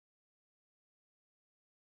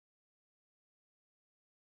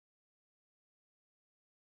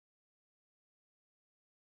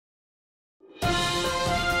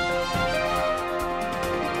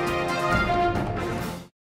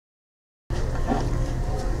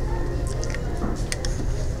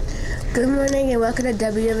Good morning and welcome to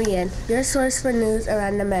Wmen, your source for news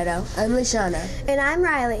around the meadow. I'm Lashana. And I'm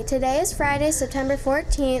Riley. Today is Friday, September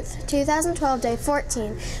 14th, 2012, day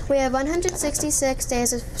 14. We have 166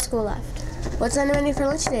 days of school left. What's on the menu for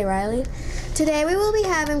lunch today, Riley? Today we will be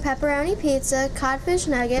having pepperoni pizza, codfish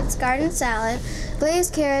nuggets, garden salad,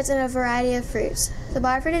 glazed carrots, and a variety of fruits. The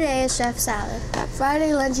bar for today is chef salad.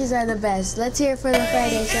 Friday lunches are the best. Let's hear it for the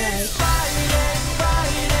Friday side.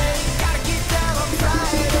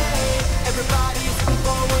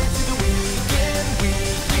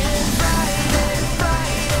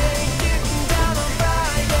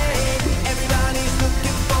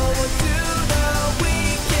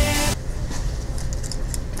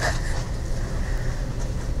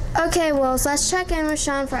 Okay, Wolves, let's check in with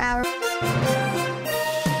Sean for our...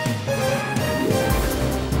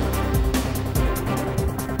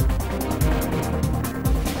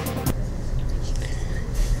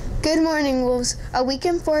 Good morning, Wolves. Our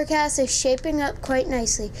weekend forecast is shaping up quite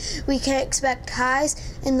nicely. We can expect highs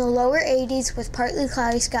in the lower 80s with partly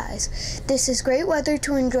cloudy skies. This is great weather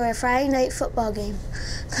to enjoy a Friday night football game.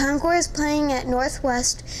 Concord is playing at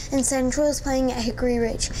Northwest, and Central is playing at Hickory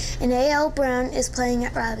Ridge, and A.L. Brown is playing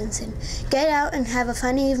at Robinson. Get out and have a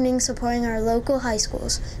fun evening supporting our local high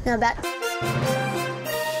schools. Now back...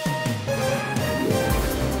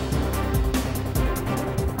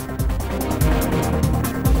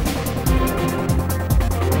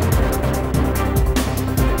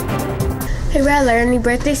 Hey, Riley, any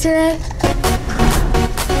birthdays today?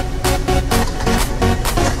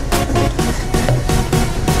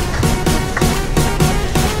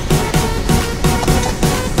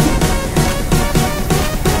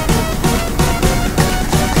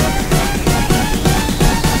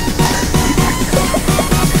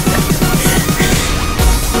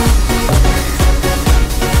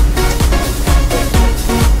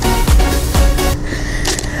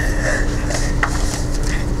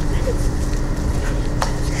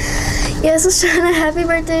 Yes, Lashana, happy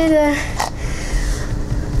birthday to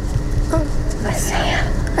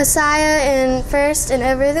Asaya in first, and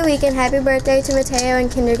over the weekend, happy birthday to Mateo in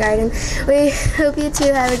kindergarten. We hope you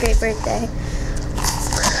two have a great birthday.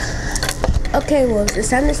 Okay, Wolves, it's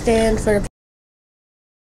time to stand for the...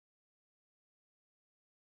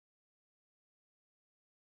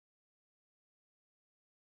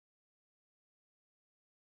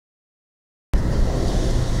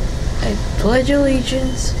 I pledge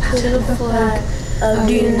allegiance to the flag of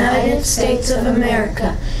the United States of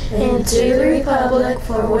America and to the republic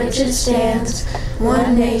for which it stands,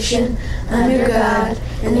 one nation, under God,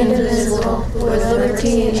 and indivisible, with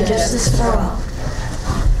liberty and justice for all.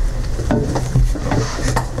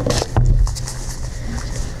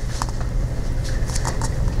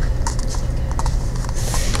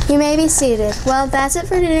 You may be seated. Well, that's it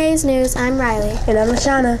for today's news. I'm Riley. And I'm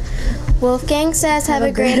Lashana. Wolfgang says have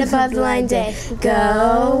a great above the line day.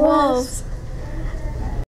 Go Wolves!